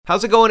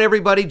How's it going,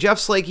 everybody? Jeff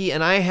Slakey,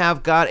 and I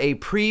have got a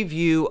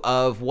preview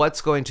of what's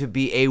going to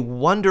be a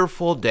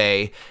wonderful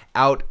day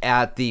out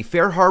at the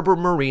Fair Harbor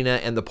Marina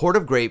and the Port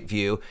of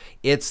Grapeview.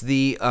 It's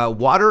the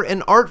Water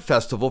and Art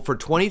Festival for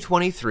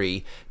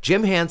 2023.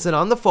 Jim Hansen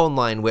on the phone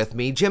line with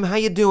me. Jim, how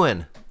you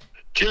doing?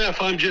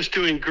 Jeff, I'm just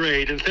doing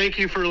great, and thank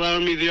you for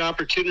allowing me the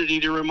opportunity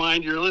to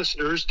remind your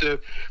listeners to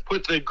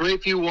put the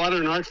Grapeview Water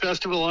and Art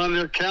Festival on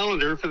their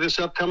calendar for this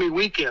upcoming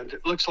weekend.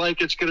 It looks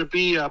like it's going to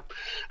be an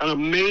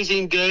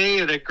amazing day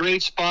at a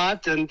great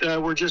spot, and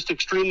we're just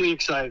extremely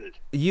excited.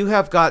 You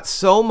have got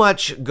so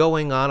much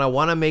going on. I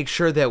want to make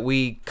sure that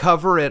we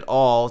cover it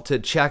all to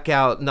check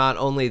out not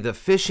only the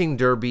fishing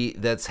derby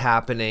that's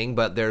happening,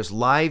 but there's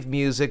live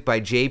music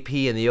by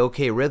JP and the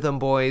OK Rhythm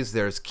Boys.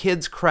 There's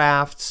kids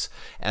crafts,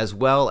 as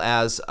well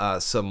as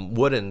some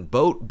wooden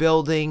boat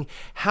building.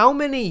 How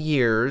many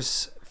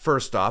years,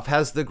 first off,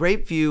 has the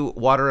Grapeview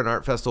Water and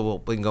Art Festival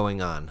been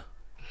going on?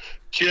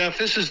 Jeff,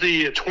 this is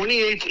the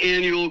 28th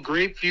annual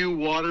Grapeview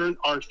Water and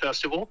Art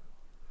Festival.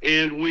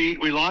 And we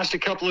lost a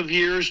couple of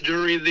years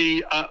during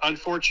the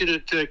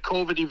unfortunate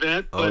COVID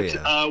event,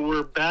 but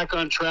we're back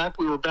on track.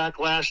 We were back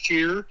last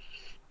year.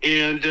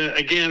 And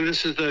again,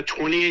 this is the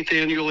 28th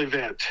annual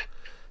event.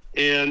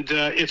 And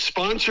it's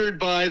sponsored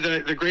by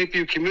the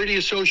Grapeview Community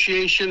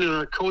Association and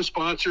our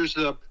co-sponsors,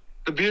 the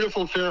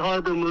beautiful Fair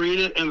Harbor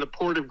Marina and the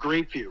Port of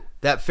Grapeview.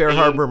 That Fair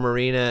Harbor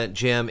Marina,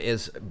 Jim,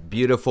 is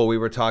beautiful. We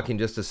were talking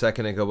just a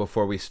second ago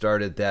before we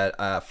started that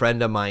a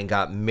friend of mine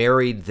got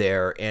married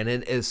there, and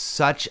it is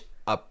such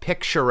a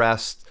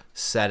picturesque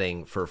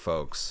setting for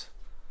folks.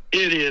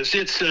 It is.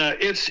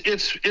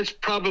 It's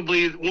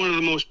probably one of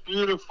the most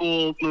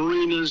beautiful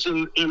marinas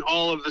in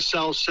all of the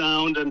South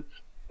Sound, and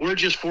we're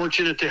just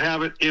fortunate to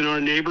have it in our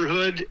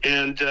neighborhood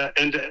and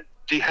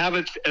to have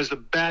it as the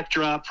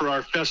backdrop for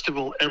our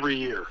festival every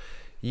year.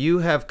 You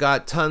have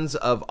got tons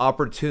of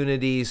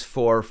opportunities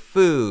for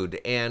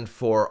food and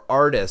for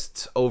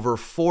artists. Over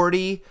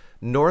 40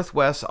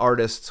 Northwest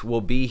artists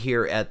will be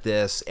here at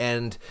this,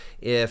 and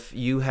if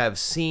you have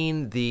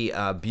seen the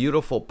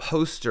beautiful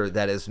poster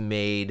that is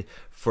made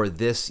for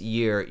this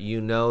year,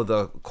 you know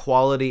the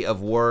quality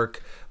of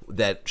work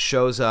that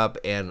shows up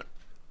and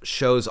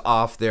shows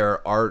off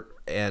their art.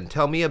 And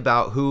tell me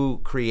about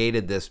who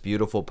created this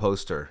beautiful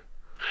poster.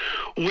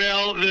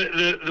 Well,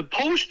 the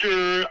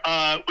poster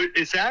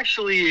is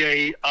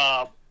actually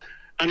an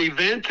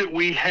event that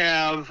we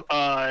have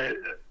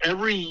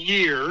every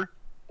year.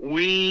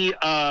 We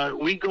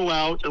go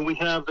out and we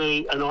have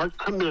an art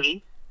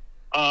committee,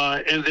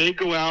 and they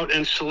go out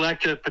and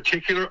select a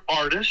particular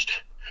artist,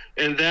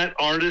 and that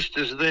artist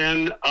is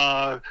then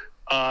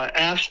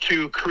asked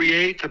to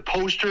create the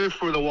poster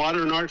for the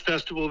Water and Art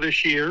Festival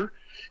this year.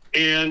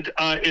 And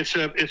it's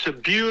a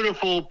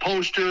beautiful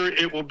poster.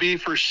 It will be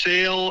for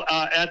sale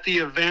at the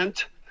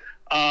event,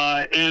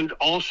 and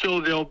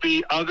also there'll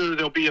be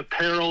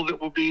apparel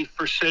that will be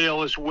for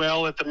sale as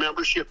well at the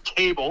membership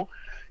table.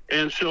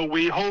 And so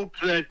we hope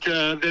that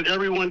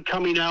everyone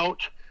coming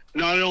out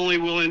not only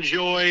will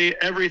enjoy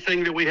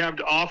everything that we have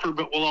to offer,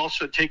 but will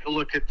also take a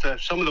look at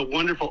some of the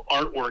wonderful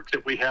artwork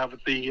that we have at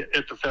the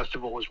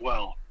festival as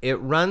well. It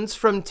runs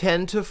from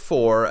 10 to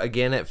 4,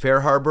 again at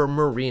Fair Harbor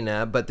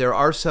Marina, but there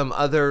are some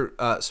other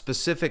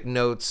specific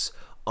notes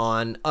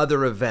on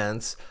other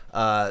events.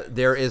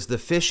 There is the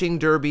fishing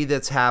derby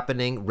that's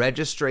happening.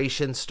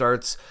 Registration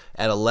starts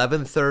at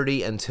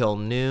 11:30 until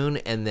noon,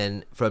 and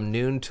then from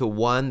noon to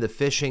 1 the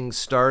fishing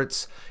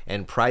starts,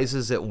 and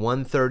prizes at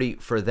 1:30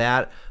 for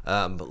that.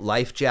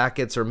 Life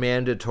jackets are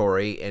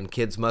mandatory, and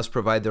kids must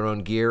provide their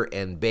own gear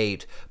and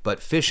bait, but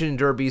fishing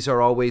derbies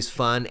are always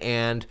fun.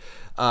 And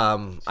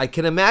I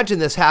can imagine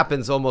this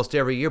happens almost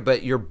every year,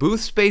 but your booth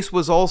space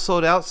was all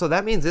sold out, so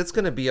that means it's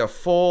going to be a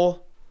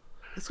full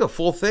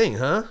thing,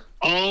 huh?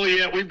 Oh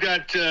yeah,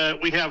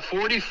 we have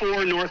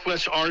 44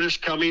 Northwest artists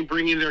coming,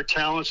 bringing their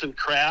talents and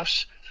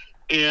crafts,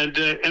 and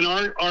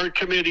our art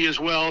committee as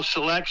well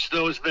selects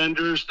those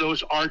vendors,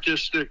 those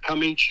artists that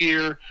come each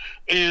year,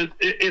 and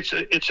it's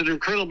an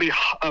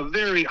a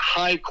very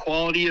high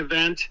quality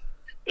event,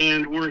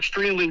 and we're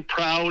extremely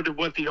proud of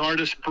what the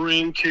artists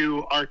bring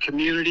to our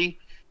community,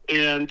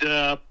 and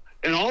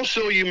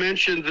also, you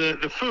mentioned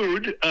the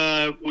food.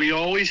 We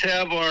always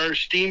have our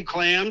steamed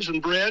clams and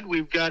bread.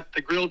 We've got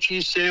the grilled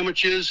cheese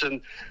sandwiches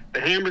and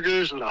the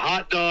hamburgers and the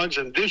hot dogs.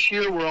 And this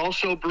year, we're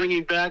also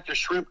bringing back the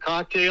shrimp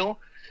cocktail.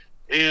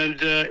 And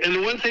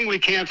the one thing we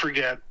can't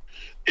forget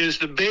is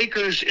the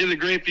bakers in the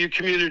Grapeview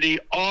community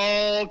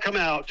all come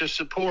out to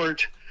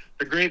support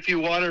the Grapeview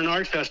Water and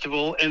Art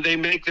Festival, and they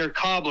make their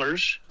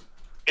cobblers.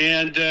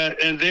 And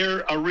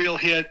they're a real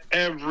hit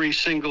every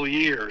single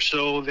year.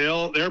 So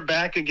they're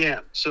back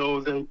again. So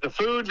the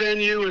food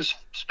venue is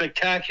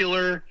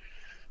spectacular.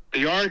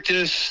 The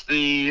artists,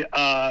 the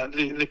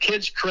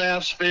kids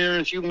crafts fair,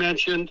 as you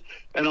mentioned,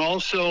 and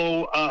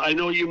also I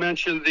know you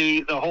mentioned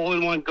the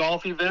hole-in-one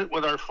golf event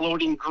with our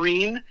floating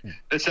green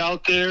that's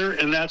out there,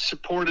 and that's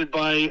supported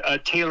by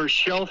Taylor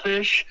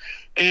Shellfish.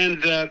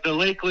 And the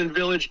Lakeland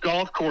Village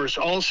Golf Course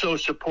also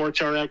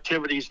supports our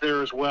activities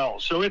there as well.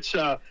 So it's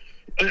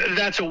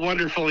That's a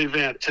wonderful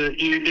event.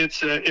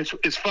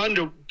 It's fun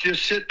to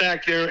just sit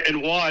back there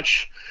and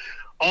watch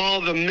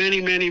all the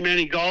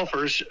many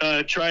golfers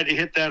try to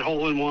hit that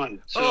hole in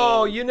one. So,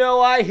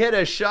 oh, I hit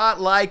a shot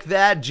like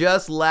that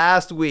just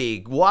last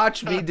week.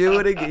 Watch me do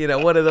it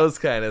again. One of those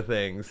kind of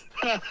things.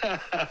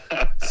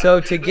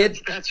 So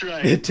that's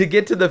right. To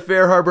get to the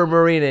Fair Harbor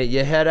Marina,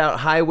 you head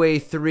out Highway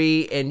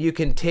 3, and you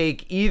can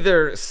take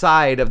either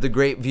side of the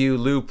Grapeview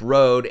Loop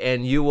Road,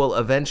 and you will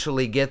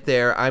eventually get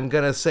there. I'm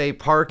going to say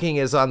parking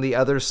is on the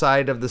other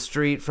side of the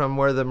street from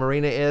where the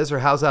marina is, or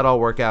how's that all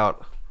work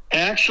out?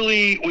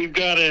 Actually, we've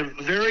got a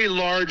very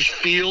large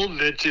field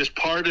that is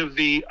part of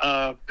the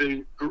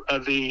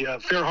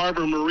Fair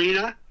Harbor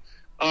Marina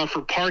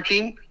for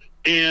parking,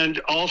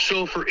 and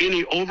also for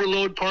any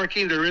overload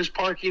parking. There is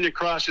parking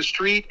across the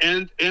street,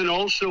 and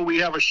also we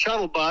have a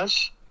shuttle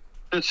bus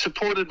that's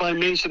supported by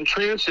Mason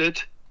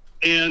Transit,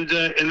 and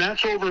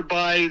that's over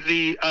by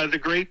the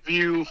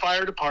Grapeview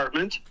Fire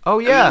Department. Oh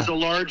yeah, and there's a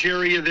large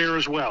area there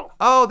as well.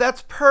 Oh,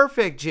 that's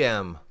perfect,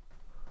 Jim.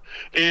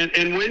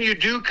 And when you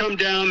do come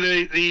down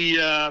the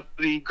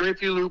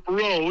Grapeview Loop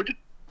Road,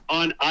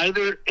 on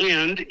either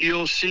end,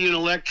 you'll see an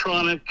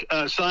electronic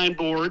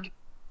signboard,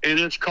 and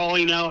it's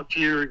calling out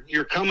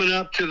you're coming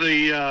up to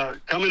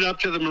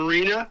the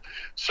marina.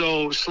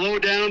 So slow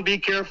down, be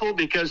careful,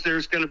 because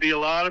there's going to be a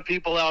lot of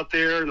people out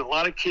there and a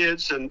lot of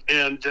kids, and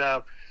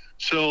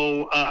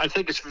so I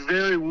think it's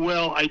very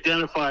well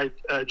identified,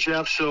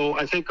 Jeff. So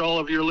I think all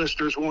of your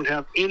listeners won't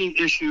have any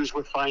issues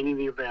with finding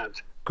the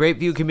event.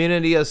 Grapeview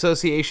Community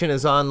Association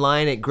is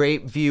online at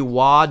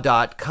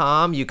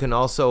grapeviewa.com. You can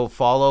also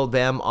follow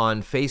them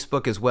on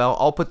Facebook as well.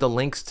 I'll put the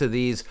links to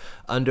these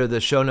under the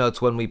show notes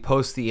when we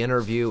post the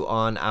interview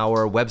on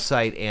our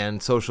website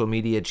and social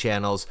media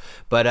channels.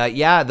 But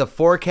yeah, the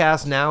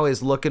forecast now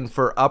is looking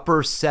for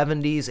upper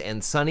 70s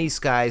and sunny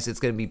skies. It's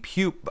going to be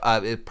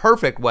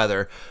perfect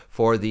weather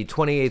for the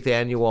 28th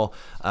annual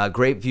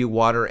Grapeview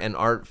Water and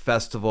Art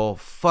Festival.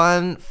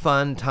 Fun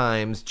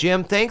times.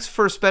 Jim, thanks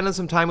for spending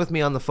some time with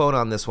me on the phone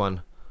on this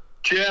one.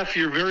 Jeff,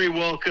 you're very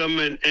welcome,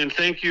 and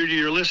thank you to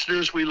your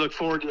listeners. We look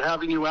forward to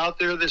having you out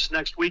there this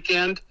next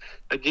weekend.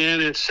 Again,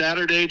 it's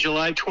Saturday,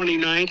 July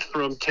 29th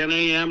from 10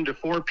 a.m. to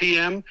 4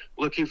 p.m.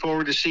 Looking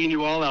forward to seeing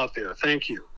you all out there. Thank you.